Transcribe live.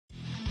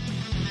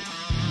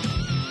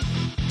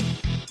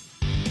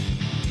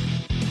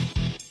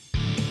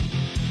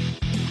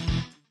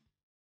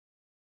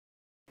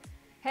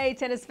Hey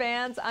tennis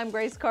fans, I'm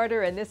Grace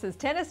Carter and this is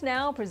Tennis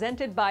Now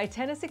presented by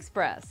Tennis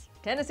Express.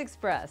 Tennis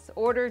Express,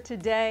 order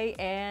today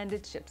and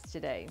it ships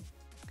today.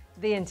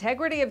 The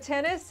integrity of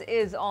tennis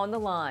is on the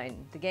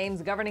line. The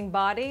game's governing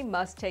body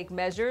must take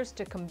measures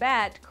to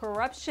combat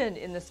corruption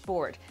in the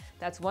sport.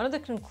 That's one of the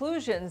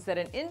conclusions that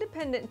an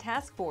independent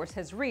task force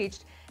has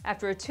reached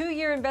after a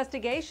 2-year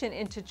investigation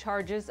into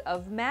charges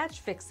of match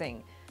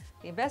fixing.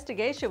 The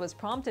investigation was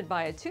prompted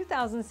by a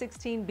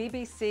 2016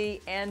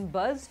 BBC and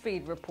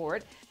BuzzFeed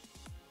report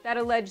that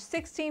alleged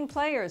 16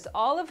 players,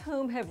 all of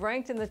whom have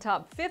ranked in the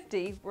top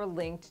 50, were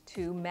linked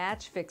to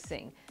match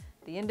fixing.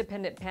 The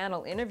independent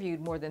panel interviewed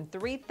more than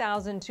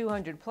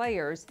 3,200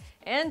 players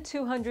and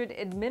 200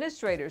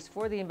 administrators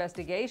for the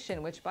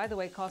investigation, which, by the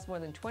way, cost more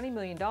than $20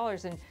 million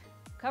and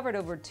covered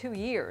over 2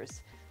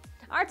 years.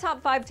 Our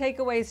top 5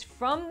 takeaways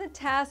from the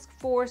task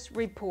force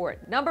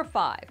report. Number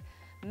 5,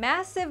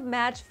 massive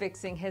match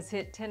fixing has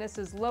hit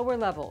tennis's lower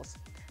levels.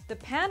 The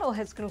panel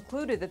has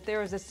concluded that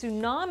there is a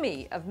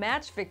tsunami of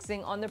match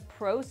fixing on the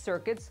pro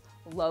circuit's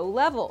low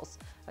levels.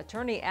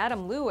 Attorney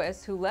Adam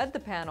Lewis, who led the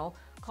panel,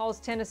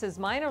 calls tennis's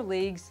minor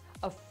leagues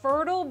a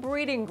fertile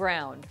breeding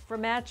ground for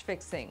match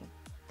fixing.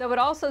 Though it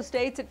also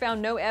states it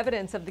found no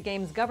evidence of the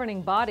game's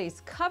governing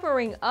bodies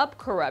covering up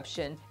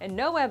corruption and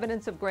no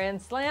evidence of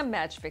Grand Slam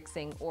match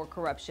fixing or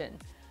corruption.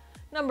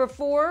 Number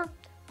 4,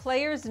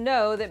 players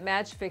know that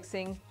match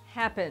fixing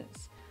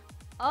happens.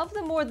 Of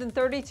the more than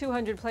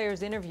 3,200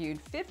 players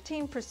interviewed,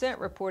 15%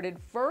 reported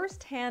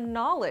first-hand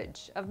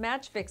knowledge of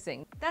match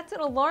fixing. That's an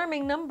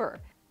alarming number.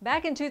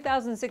 Back in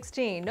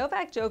 2016,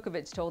 Novak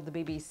Djokovic told the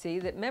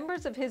BBC that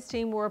members of his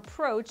team were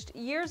approached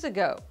years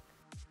ago.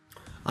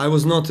 I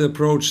was not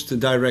approached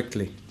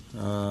directly.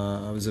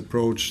 I was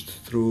approached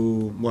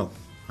through,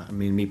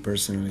 me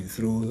personally,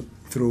 through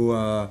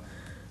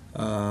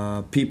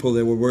people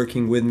that were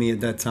working with me at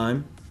that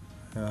time.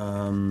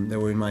 They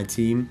were in my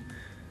team.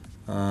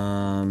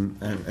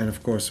 And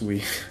of course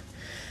we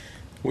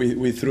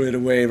threw it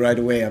away right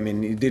away. I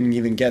mean, it didn't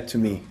even get to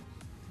me.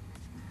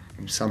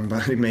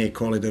 Somebody may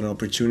call it an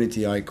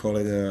opportunity. I call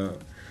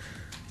it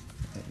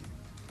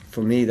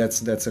for me,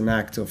 that's an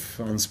act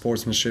of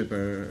unsportsmanship,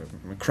 a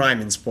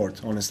crime in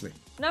sport, honestly.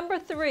 Number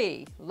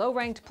 3,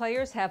 low-ranked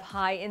players have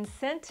high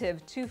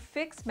incentive to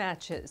fix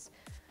matches.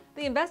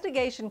 The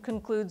investigation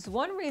concludes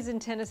one reason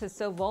tennis is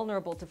so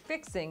vulnerable to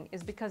fixing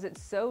is because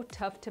it's so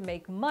tough to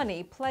make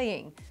money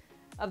playing.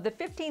 Of the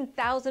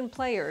 15,000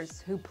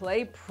 players who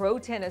play pro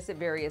tennis at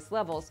various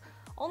levels,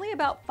 only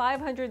about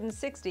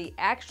 560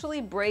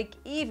 actually break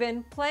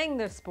even playing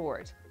the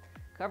sport.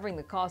 Covering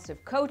the cost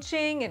of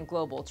coaching and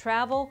global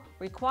travel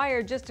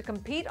required just to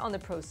compete on the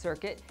pro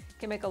circuit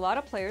can make a lot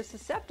of players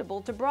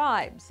susceptible to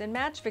bribes and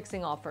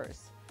match-fixing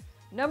offers.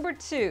 Number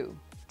 2,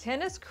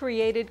 tennis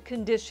created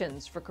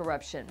conditions for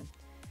corruption.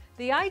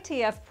 The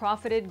ITF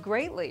profited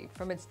greatly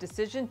from its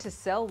decision to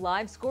sell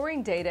live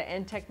scoring data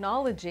and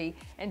technology,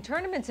 and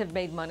tournaments have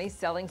made money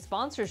selling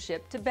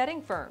sponsorship to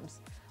betting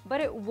firms.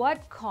 But at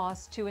what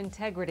cost to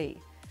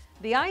integrity?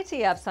 The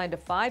ITF signed a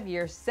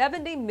 5-year,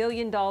 $70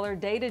 million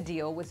data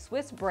deal with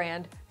Swiss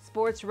brand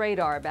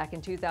Sportradar back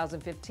in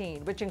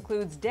 2015, which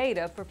includes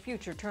data for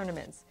future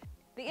tournaments.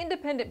 The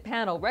independent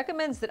panel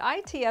recommends that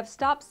ITF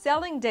stop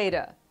selling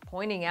data,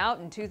 pointing out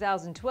in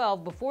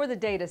 2012, before the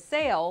data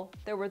sale,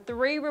 there were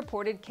 3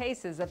 reported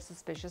cases of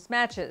suspicious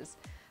matches.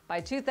 By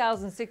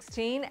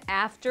 2016,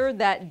 after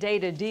that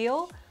data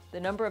deal, the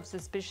number of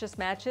suspicious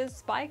matches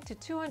spiked to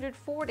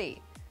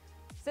 240.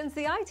 Since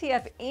the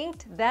ITF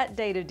inked that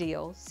data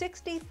deal,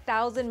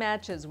 60,000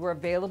 matches were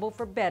available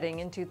for betting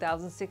in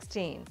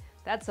 2016.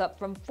 That's up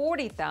from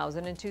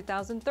 40,000 in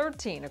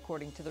 2013,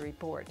 according to the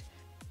report.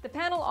 The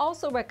panel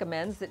also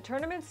recommends that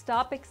tournaments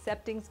stop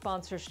accepting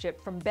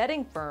sponsorship from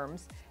betting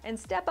firms and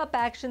step up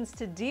actions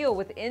to deal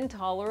with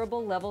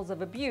intolerable levels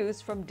of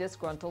abuse from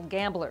disgruntled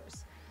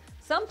gamblers.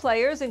 Some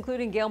players,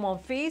 including Gael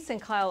Monfils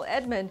and Kyle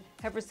Edmund,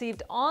 have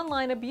received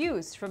online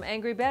abuse from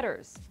angry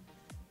bettors.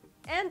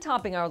 And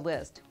topping our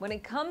list, when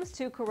it comes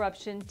to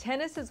corruption,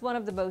 tennis is one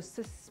of the most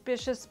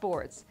suspicious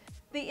sports.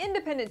 The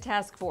independent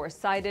task force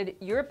cited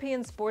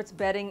European sports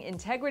betting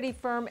integrity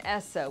firm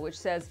ESSA, which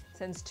says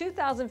since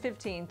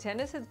 2015,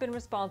 tennis has been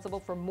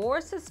responsible for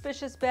more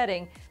suspicious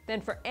betting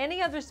than for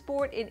any other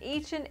sport in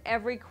each and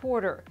every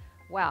quarter.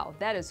 Wow,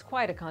 that is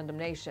quite a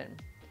condemnation.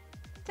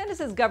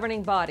 Tennis's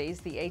governing bodies,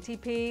 the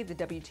ATP, the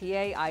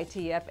WTA,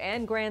 ITF,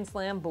 and Grand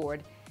Slam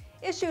Board,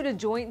 issued a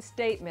joint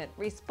statement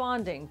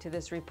responding to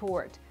this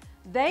report.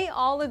 They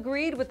all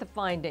agreed with the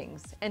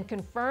findings and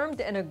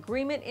confirmed an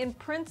agreement in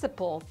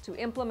principle to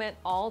implement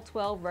all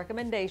 12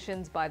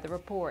 recommendations by the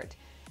report.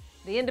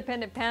 The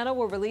independent panel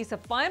will release a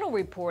final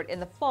report in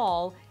the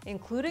fall,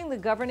 including the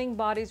governing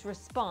body's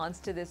response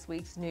to this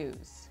week's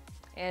news.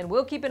 And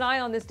we'll keep an eye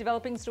on this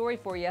developing story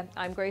for you.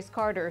 I'm Grace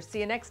Carter.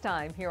 See you next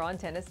time here on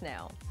Tennis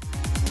Now.